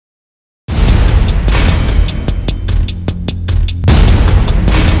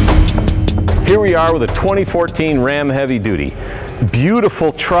Here we are with a 2014 Ram Heavy Duty.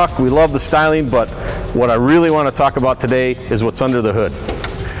 Beautiful truck, we love the styling, but what I really want to talk about today is what's under the hood.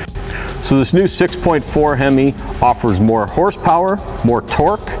 So this new 6.4 Hemi offers more horsepower, more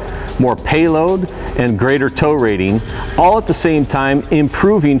torque, more payload, and greater tow rating, all at the same time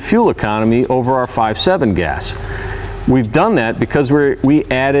improving fuel economy over our 5.7 gas. We've done that because we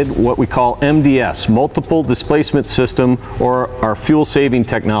added what we call MDS, Multiple Displacement System, or our fuel saving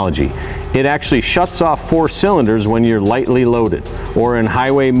technology. It actually shuts off 4 cylinders when you're lightly loaded or in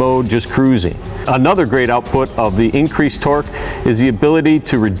highway mode just cruising. Another great output of the increased torque is the ability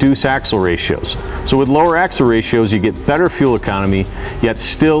to reduce axle ratios. So with lower axle ratios, you get better fuel economy, yet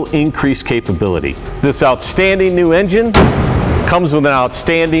still increased capability. This outstanding new engine comes with an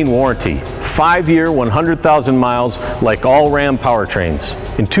outstanding warranty. 5-year, 100,000 miles, like all Ram powertrains.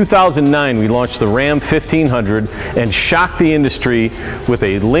 In 2009, we launched the Ram 1500 and shocked the industry with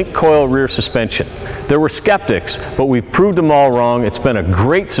a link coil rear suspension. There were skeptics, but we've proved them all wrong. It's been a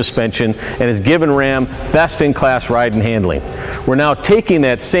great suspension and has given Ram best-in-class ride and handling. We're now taking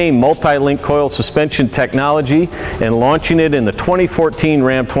that same multi-link coil suspension technology and launching it in the 2014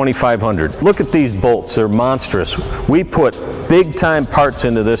 Ram 2500. Look at these bolts, they're monstrous. We put big-time parts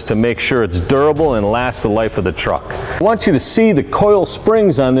into this to make sure it's durable and lasts the life of the truck. I want you to see the coil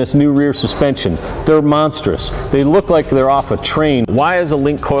springs on this new rear suspension. They're monstrous. They look like they're off a train. Why is a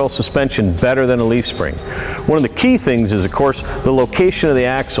link coil suspension better than a leaf spring? One of the key things is, of course, the location of the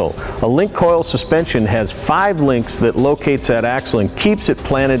axle. A link coil suspension has 5 links that locates that axle and keeps it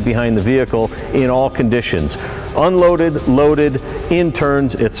planted behind the vehicle in all conditions. Unloaded, loaded, in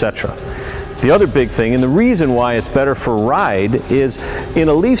turns, etc. The other big thing, and the reason why it's better for ride, is in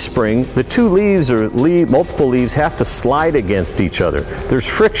a leaf spring, the 2 leaves or multiple leaves have to slide against each other. There's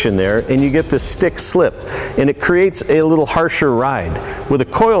friction there, and you get this stick slip, and it creates a little harsher ride. With a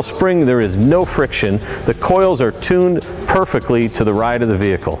coil spring, there is no friction. The coils are tuned perfectly to the ride of the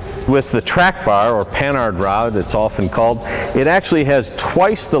vehicle. With the track bar, or Panhard rod it's often called, it actually has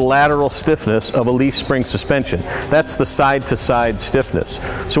twice the lateral stiffness of a leaf spring suspension. That's the side-to-side stiffness.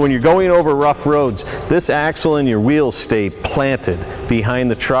 So when you're going over rough roads, this axle and your wheels stay planted behind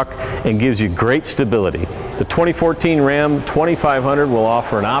the truck and gives you great stability. The 2014 Ram 2500 will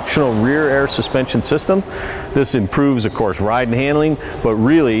offer an optional rear air suspension system. This improves, of course, ride and handling, but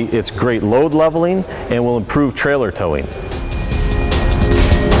really it's great load leveling and will improve trailer towing.